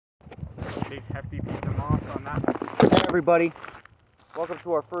big hefty piece of moss on that. Hey everybody, welcome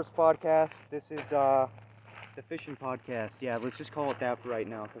to our first podcast. This is the fishing podcast. Yeah, let's just call it that for right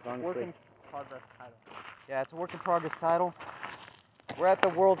now, because honestly, Work in progress title. yeah, it's a work in progress title. We're at the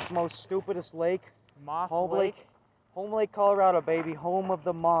world's most stupidest lake, Moss Home Lake. Home Lake, Colorado, baby, home of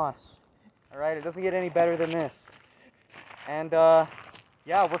the moss. All right, it doesn't get any better than this. And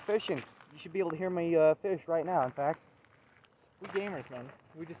yeah, we're fishing. You should be able to hear me fish right now. In fact, We gamers, man.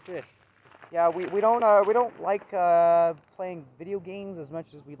 We just fish. yeah, we don't like playing video games as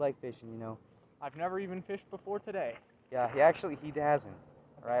much as we like fishing. You know. I've never even fished before today. Yeah, he hasn't.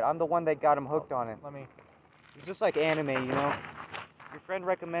 All right, I'm the one that got him hooked on it. Let me. It's just like anime, you know. Your friend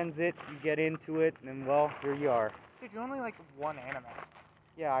recommends it, you get into it, and then, well, here you are. Dude, you only like one anime.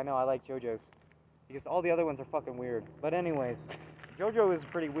 Yeah, I know, I like JoJo's. Because all the other ones are fucking weird. But anyways, JoJo is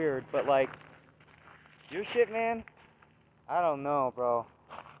pretty weird, but like, your shit, man, I don't know, bro.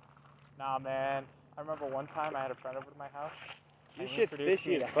 Nah, man. I remember one time I had a friend over to my house. Your and he shit's introduced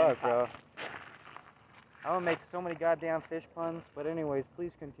me fishy as to fuck, hentai. bro. I'm gonna make so many goddamn fish puns, but anyways,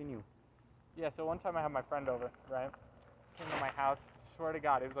 please continue. Yeah, so one time I had my friend over, right? Came to my house. Swear to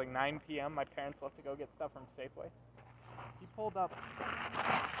God, it was like 9 p.m. My parents left to go get stuff from Safeway. He pulled up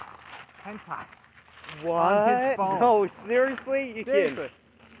hentai. What? On his phone. No, seriously? You kidding? Seriously.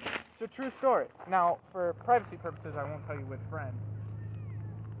 It's a true story. Now, for privacy purposes, I won't tell you which friend.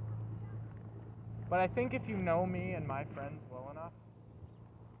 But I think if you know me and my friends well enough.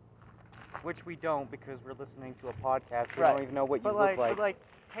 Which we don't, because we're listening to a podcast. We Right. don't even know what you But look like. But like,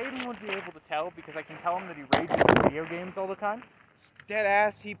 Hayden would be able to tell because I can tell him that he rages in video games all the time. Dead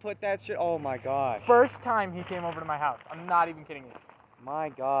ass, he put that shit. Oh my gosh. First time he came over to my house. I'm not even kidding you. My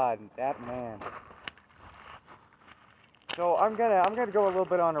God, that man. So I'm gonna go a little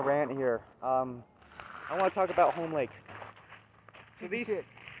bit on a rant here. I want to talk about Home Lake. So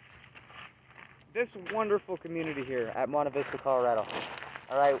this wonderful community here at Monte Vista, Colorado.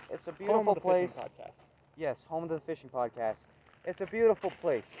 All right, it's a beautiful Home of the place. Fishing Podcast. Yes, home of the fishing podcast. It's a beautiful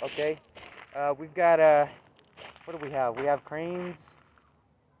place. Okay, we've got what do we have? We have cranes.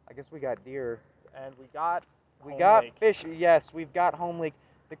 I guess we got deer. And we got Lake. Fish. Yes, we've got Home Lake,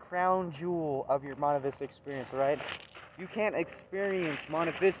 the crown jewel of your Monte Vista experience. All right, you can't experience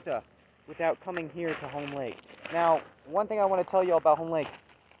Monte Vista without coming here to Home Lake. Now, one thing I want to tell you about Home Lake.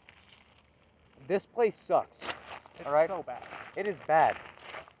 This place sucks. It's all right, so bad. it is bad.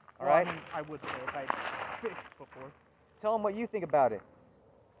 All right. I mean, I would say if I fished before. Tell him what you think about it.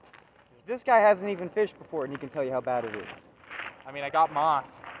 This guy hasn't even fished before, and he can tell you how bad it is. I mean, I got moss.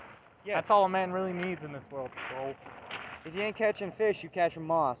 Yeah. That's all a man really needs in this world, bro. If you ain't catching fish, you catching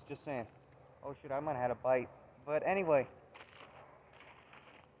moss. Just saying. Oh shit, I might have had a bite. But anyway.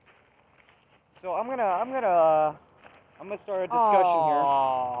 So I'm gonna start a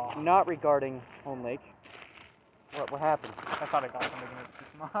discussion here, not regarding Home Lake. What happened? I thought I got something in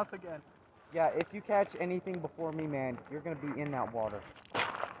this moss again. Yeah, if you catch anything before me, man, you're gonna be in that water.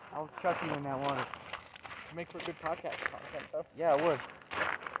 I'll chuck you in that water. Make for good podcast content, though. Yeah, it would.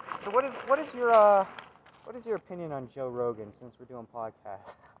 So what is your opinion on Joe Rogan, since we're doing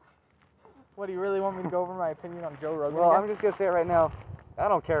podcasts? What, do you really want me to go over my opinion on Joe Rogan? Well, again? I'm just gonna say it right now. I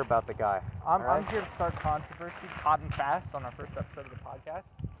don't care about the guy. I'm here to start controversy hot and fast on our first episode of the podcast.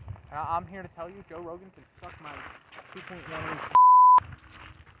 And I'm here to tell you, Joe Rogan can suck my 2.1 inch.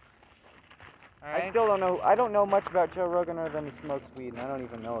 Alright? I still don't know. I don't know much about Joe Rogan other than he smokes weed, and I don't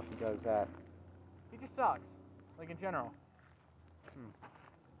even know if he does that. He just sucks. Like, in general.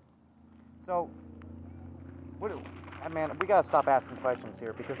 So, man, we gotta stop asking questions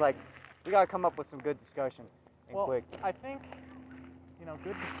here, because like, we gotta come up with some good discussion and quick. I think,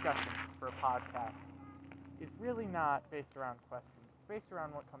 good discussion for a podcast is really not based around questions. It's based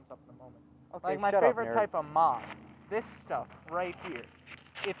around what comes up in the moment. Okay, Like my shut up, favorite nerd. type of moss. This stuff right here.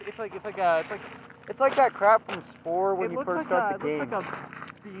 It's like that crap from Spore when you first start the game. It looks like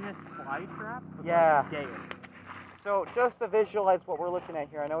a Venus flytrap. Yeah. Like So just to visualize what we're looking at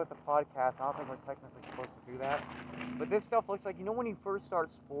here, I know it's a podcast. I don't think we're technically supposed to do that. But this stuff looks like, when you first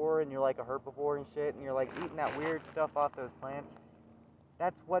start Spore and you're like a herbivore and shit, and you're like eating that weird stuff off those plants.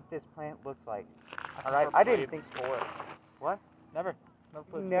 That's what this plant looks like. All right, I didn't think Spore. What? Never played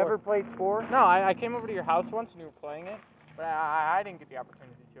Spore. Never played Spore? No, I came over to your house once and you were playing it, but I didn't get the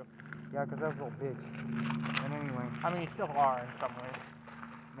opportunity to. Yeah, because I was a little bitch. And anyway. I mean, you still are in some ways.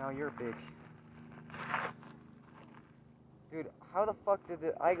 No, you're a bitch. Dude, how the fuck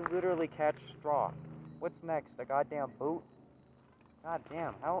I literally catch straw? What's next? A goddamn boat? God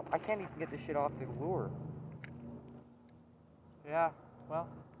damn, how? I can't even get this shit off the lure. Yeah, well.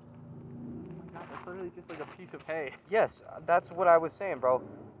 Oh my God, that's literally just like a piece of hay. Yes, that's what I was saying, bro.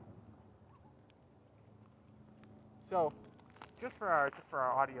 So, just for our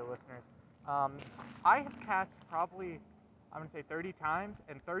audio listeners, I have cast probably, I'm gonna say 30 times,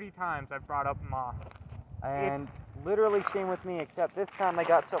 and 30 times I've brought up moss. And literally same with me, except this time I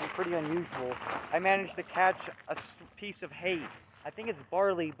got something pretty unusual. I managed to catch a piece of hay. I think it's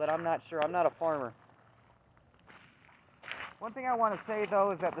barley, but I'm not sure. I'm not a farmer. One thing I want to say,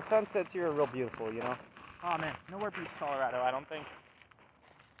 though, is that the sunsets here are real beautiful, you know? Oh, man. Nowhere beats Colorado, I don't think.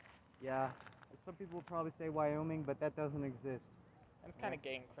 Yeah. Some people will probably say Wyoming, but that doesn't exist. It's kind of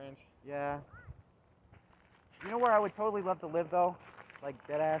gay and cringe. Yeah. You know where I would totally love to live, though? Like,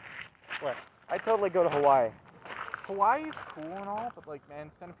 deadass? Where? I'd totally go to Hawaii. Hawaii's cool and all, but, like,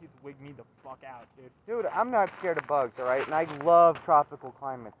 man, centipedes wig me the fuck out, dude. Dude, I'm not scared of bugs, alright? And I love tropical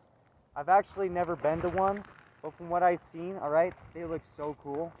climates. I've actually never been to one, but from what I've seen, alright, they look so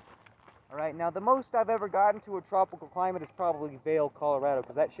cool. Alright, now the most I've ever gotten to a tropical climate is probably Vail, Colorado,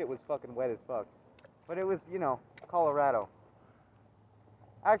 because that shit was fucking wet as fuck. But it was, you know, Colorado.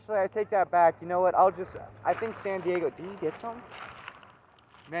 Actually, I take that back. You know what? I think San Diego. Did you get some?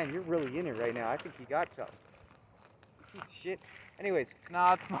 Man, you're really in it right now. I think you got some. Piece of shit. Anyways.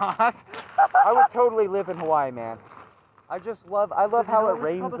 Nah, it's moss. I would totally live in Hawaii, man. I love how it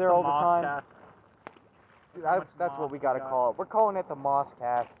rains there all the time. Dude, that's what we gotta call it. We're calling it the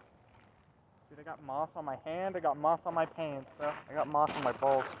MossCast. Dude, I got moss on my hand. I got moss on my pants, bro. I got moss on my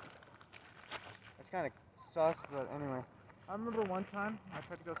balls. It's kind of sus, but anyway. I remember one time I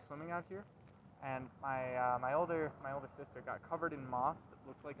tried to go swimming out here, and my older sister got covered in moss that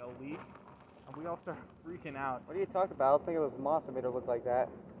looked like a leaf, and we all started freaking out. What are you talking about? I don't think it was moss that made her look like that.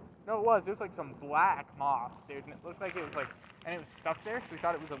 No, it was. It was like some black moss, dude, and it looked like it was like, and it was stuck there, so we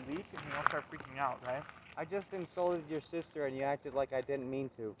thought it was a leech, and we all started freaking out, right? I just insulted your sister, and you acted like I didn't mean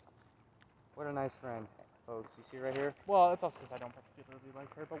to. What a nice friend, folks. You see right here? Well, it's also because I don't particularly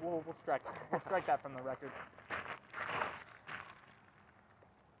like her, but we'll strike that from the record.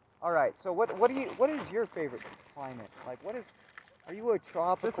 All right. So what is your favorite climate? Like, are you a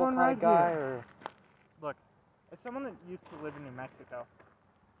tropical kind of guy or? Look, as someone that used to live in New Mexico,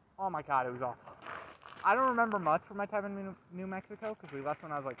 oh my God, it was awful. I don't remember much from my time in New Mexico because we left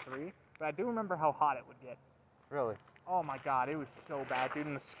when I was like 3, but I do remember how hot it would get. Really? Oh my God, it was so bad, dude.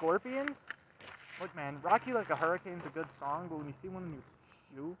 And the scorpions. Look, man, Rocky Like a Hurricane's a good song, but when you see one in your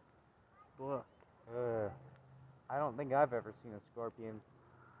shoe, ugh. I don't think I've ever seen a scorpion.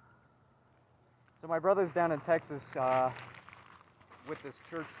 So my brother's down in Texas with this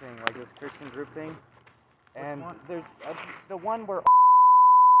church thing, like this Christian group thing. And there's the one where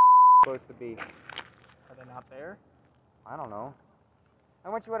supposed to be. Are they not there? I don't know. How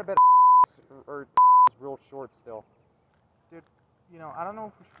much you want to bet or real short still? Dude, you know, I don't know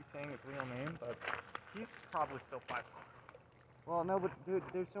if we should be saying his real name, but he's probably still 5'4". Well, no, but dude,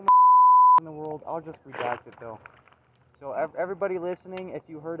 there's so much in the world. I'll just redact it though. So everybody listening, if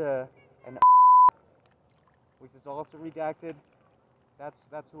you heard an which is also redacted,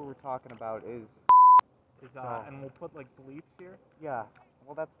 that's who we're talking about and we'll put like bleeps here. Yeah.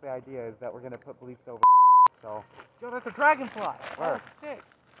 Well, that's the idea, is that we're gonna put bleeps over. So. Yo, that's a dragonfly. Where? Oh, sick.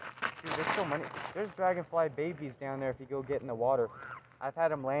 Dude, there's so many. There's dragonfly babies down there if you go get in the water. I've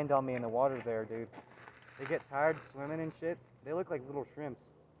had them land on me in the water there, dude. They get tired swimming and shit. They look like little shrimps.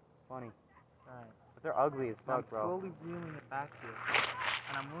 It's funny. Alright. But they're ugly as fuck, bro. I'm slowly reeling it back here.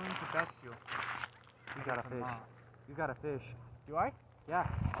 And I'm willing to bet you. You got a fish. Moss. You got a fish. Do I? Yeah,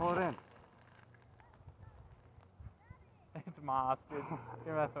 pull it in. It's moss, dude.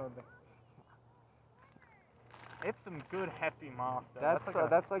 You're messing with me. It's some good hefty moss, though.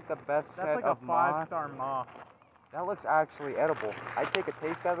 That's like the best set like of moss. That's like a 5-star moss. That looks actually edible. I'd take a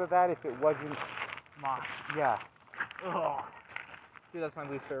taste out of that if it wasn't moss. Yeah. Ugh. Dude, that's my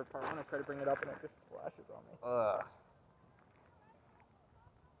least favorite part. When I try to bring it up and it just splashes on me. Ugh.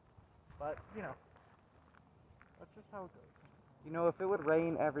 But, you know, that's just how it goes. You know, if it would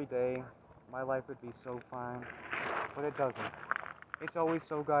rain every day, my life would be so fine. But it doesn't. It's always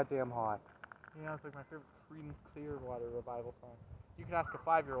so goddamn hot. Yeah, it's like my favorite Creedence Clearwater Revival song. You could ask a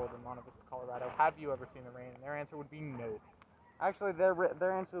 5-year-old in Monte Vista, Colorado, have you ever seen the rain? And their answer would be no. Actually,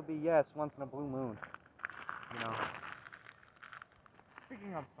 their answer would be yes, once in a blue moon. You know.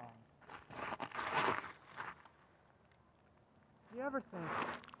 Speaking of songs, do you ever think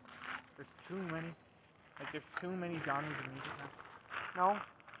there's too many? Like, there's too many genres of music now? No.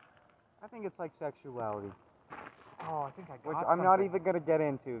 I think it's like sexuality. Oh, I think I got Which I'm something. not even going to get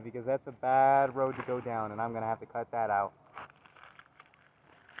into because that's a bad road to go down and I'm going to have to cut that out.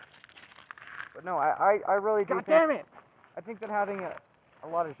 But no, I really do God damn it! I think that having a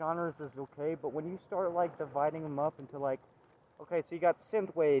lot of genres is okay, but when you start like dividing them up into like, okay, so you got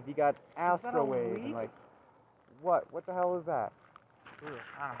synthwave, you got astrowave, and like, What? What the hell is that? Ooh,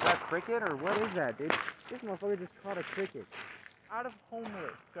 I don't Is know. that cricket or what is that, dude? This motherfucker just caught a cricket. Out of home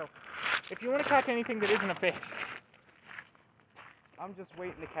lake. So, if you want to catch anything that isn't a fish, I'm just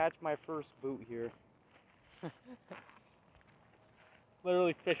waiting to catch my first boot here.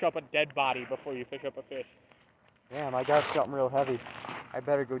 literally fish up a dead body before you fish up a fish. Damn, I got something real heavy. I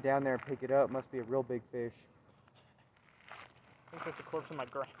better go down there and pick it up. Must be a real big fish. This is the corpse of my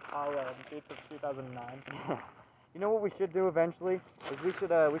grandpa. Dude, since 2009. You know what we should do eventually? Is we should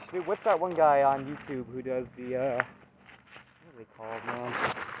do, what's that one guy on YouTube who does the, what are they called,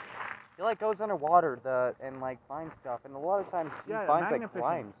 man? He like goes underwater and like finds stuff, and a lot of times he finds like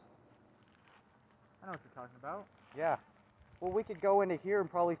climbs. I know what you're talking about. Yeah. Well, we could go into here and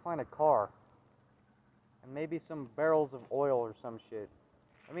probably find a car. And maybe some barrels of oil or some shit.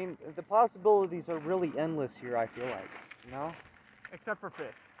 I mean, the possibilities are really endless here, I feel like, you know? Except for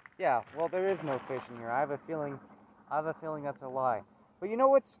fish. Yeah, well, there is no fish in here. I have a feeling that's a lie. But you know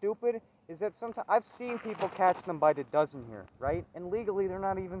what's stupid? Is that sometimes I've seen people catch them by the dozen here, right? And legally they're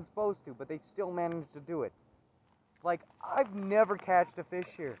not even supposed to, but they still manage to do it. Like, I've never catched a fish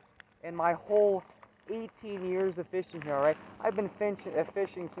here in my whole 18 years of fishing here, alright? I've been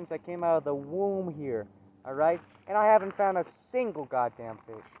fishing since I came out of the womb here, alright? And I haven't found a single goddamn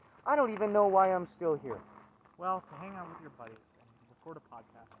fish. I don't even know why I'm still here. Well, to hang out with your buddies and record a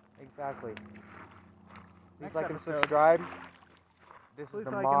podcast. Exactly. Please Next like and episode. subscribe. This Please is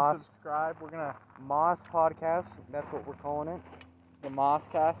the like Moss and subscribe. We're gonna Podcast. That's what we're calling it. the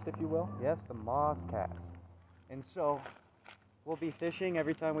MossCast, if you will. Yes, the MossCast. And so we'll be fishing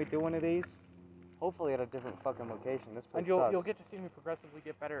every time we do one of these. Hopefully at a different fucking location. This place And sucks. you'll get to see me progressively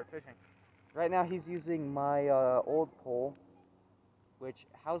get better at fishing. Right now he's using my old pole, which,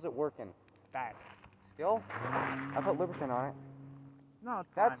 how's it working? Bad. Still? I put lubricant on it. No,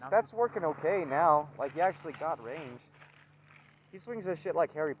 it's fine. That's working okay now. Like, you actually got range. He swings this shit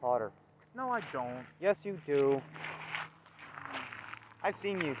like Harry Potter. No, I don't. Yes, you do. I've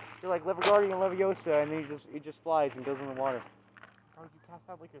seen you. You're like Levigardi and Leviosa, and then he just flies and goes in the water. Oh, you cast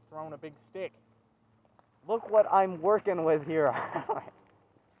out like you're throwing a big stick. Look what I'm working with here.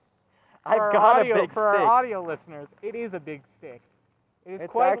 I've got a big stick. For our audio listeners, it is a big stick. It is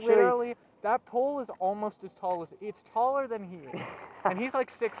quite literally. That pole is almost as tall as it's taller than he is, and he's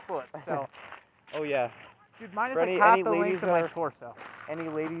like 6 foot. So. Oh yeah. Dude, mine is like half the length of my torso. Any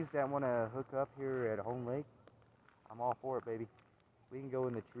ladies that want to hook up here at Home Lake, I'm all for it, baby. We can go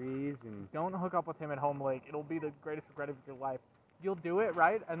in the trees and... Don't hook up with him at Home Lake. It'll be the greatest regret of your life. You'll do it,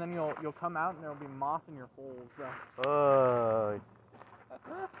 right? And then you'll come out and there'll be moss in your holes, bro.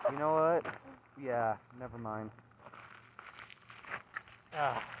 You know what? Yeah, never mind.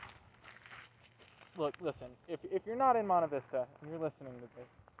 Look, listen. If you're not in Monte Vista and you're listening to this,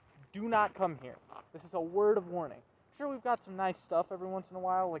 do not come here. This is a word of warning. Sure, we've got some nice stuff every once in a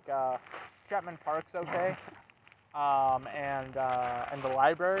while, like Chapman Park's okay, and the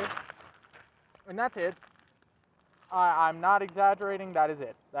library, and that's it. I'm not exaggerating. That is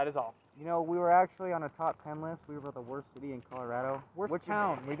it. That is all. You know, we were actually on a top 10 list. We were the worst city in Colorado. Worst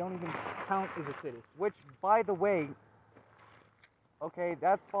town. We don't even count as a city. Which, by the way, okay,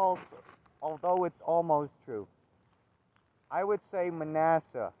 that's false, although it's almost true. I would say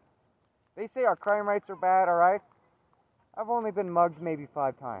Manassas. They say our crime rates are bad, alright? I've only been mugged maybe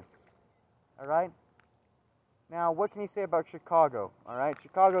 5 times. Alright? Now, what can you say about Chicago? Alright?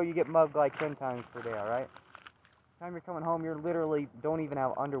 Chicago, you get mugged like 10 times per day, alright? Time you're coming home, you're literally don't even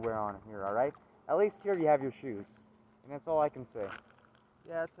have underwear on here, alright? At least here you have your shoes. And that's all I can say.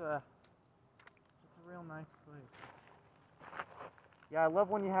 Yeah, it's a real nice place. Yeah, I love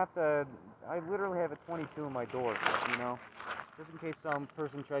when you have to... I literally have a 22 in my door, you know? Just in case some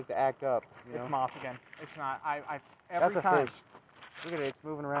person tries to act up, you know? It's moss again. It's not. That's a fish. Look at it. It's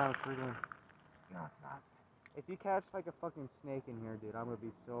moving around. It's wriggling. No, it's not. If you catch like a fucking snake in here, dude, I'm gonna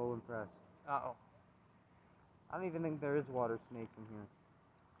be so impressed. Uh-oh. I don't even think there is water snakes in here.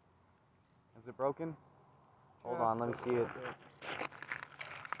 Is it broken? Hold on, let me see it.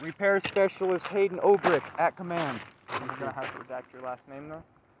 Repair Specialist Hayden Obrick at command. You're gonna have to redact your last name, though?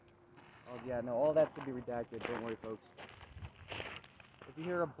 Oh yeah, no, all that's gonna be redacted. Don't worry, folks. If you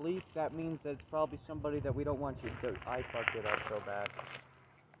hear a bleep, that means that it's probably somebody that we don't want you to. I fucked it up so bad.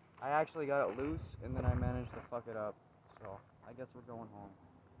 I actually got it loose, and then I managed to fuck it up. So, I guess we're going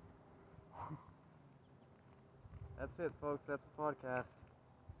home. That's it, folks. That's the podcast.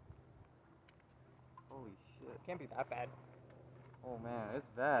 Holy shit. Can't be that bad. Oh, man. It's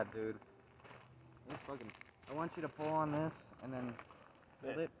bad, dude. It's fucking... I want you to pull on this, and then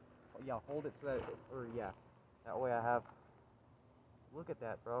hold it. Yeah, hold it so that... yeah. That way I have... Look at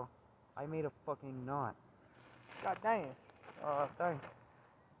that, bro. I made a fucking knot. God dang. Thanks.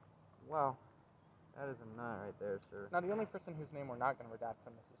 Wow. That is a nut right there, sir. Now, the only person whose name we're not going to redact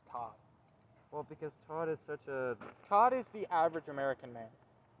from this is Todd. Well, because Todd is such a... Todd is the average American man.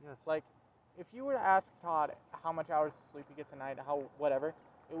 Yes. Like, if you were to ask Todd how much hours of sleep he gets a night, how whatever,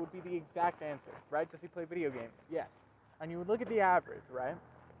 it would be the exact answer, right? Does he play video games? Yes. And you would look at the average, right?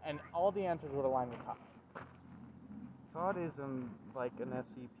 And all the answers would align with Todd. Todd is like an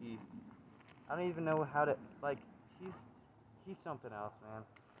SCP. I don't even know how to like. He's something else, man.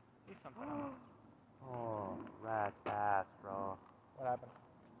 He's something else. Oh, rat's ass, bro. What happened?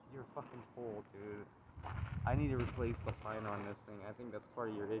 You're fucking cold, dude. I need to replace the liner on this thing. I think that's part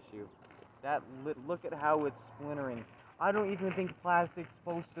of your issue. Look at how it's splintering. I don't even think plastic's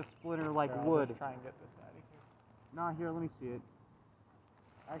supposed to splinter like Here, wood. I'll just try and get this out of here. Nah, here, let me see it.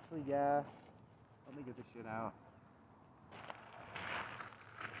 Actually, yeah. Let me get this shit out.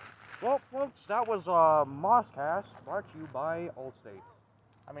 Well, folks, that was MossCast, brought to you by Allstate.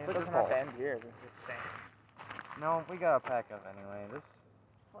 I mean, it Click doesn't the have to call. end here. We can just stay. No, we gotta pack up anyway. This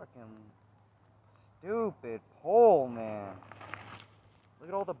fucking stupid pole, man. Look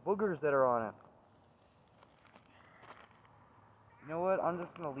at all the boogers that are on it. You know what? I'm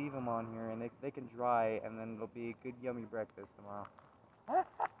just gonna leave them on here, and they can dry, and then it'll be a good, yummy breakfast tomorrow.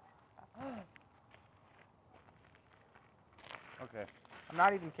 Okay. I'm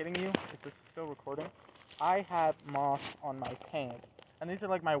not even kidding you. If this is still recording, I have moss on my pants, and these are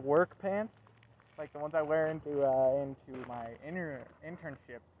like my work pants, like the ones I wear into my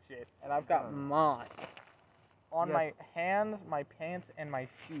internship shit. And I've got moss on my hands, my pants, and my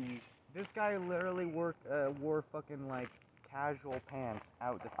shoes. This guy literally wore fucking like casual pants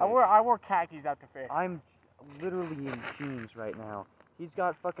out to fish. I wore khakis out to fish. I'm literally in jeans right now. He's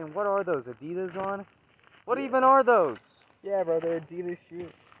got fucking, what are those, Adidas on? What even are those? Yeah, bro, they're Adidas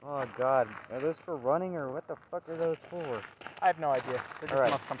shoes. Oh god, are those for running or what the fuck are those for? I have no idea. They're just the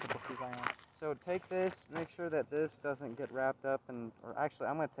Alright. most comfortable shoes I own. So take this, make sure that this doesn't get wrapped up or actually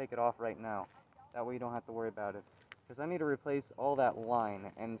I'm going to take it off right now. That way you don't have to worry about it. Because I need to replace all that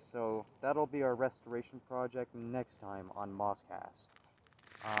line, and so that'll be our restoration project next time on MossCast.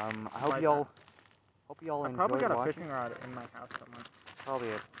 I hope y'all I enjoyed probably got a watching. fishing rod in my house somewhere. Probably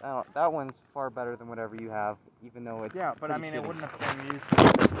it. That one's far better than whatever you have, even though it's Yeah, but I pretty mean, it shitty. wouldn't have been used.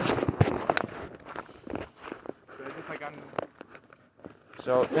 So I just like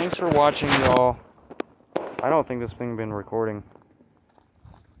So thanks for watching, y'all. I don't think this thing been recording.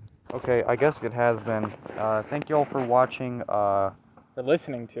 Okay, I guess it has been. Thank y'all for watching. for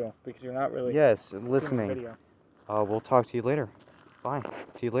listening to, because you're not really Yes, doing the listening. video. We'll talk to you later. Bye.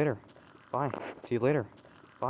 See you later. Bye. See you later.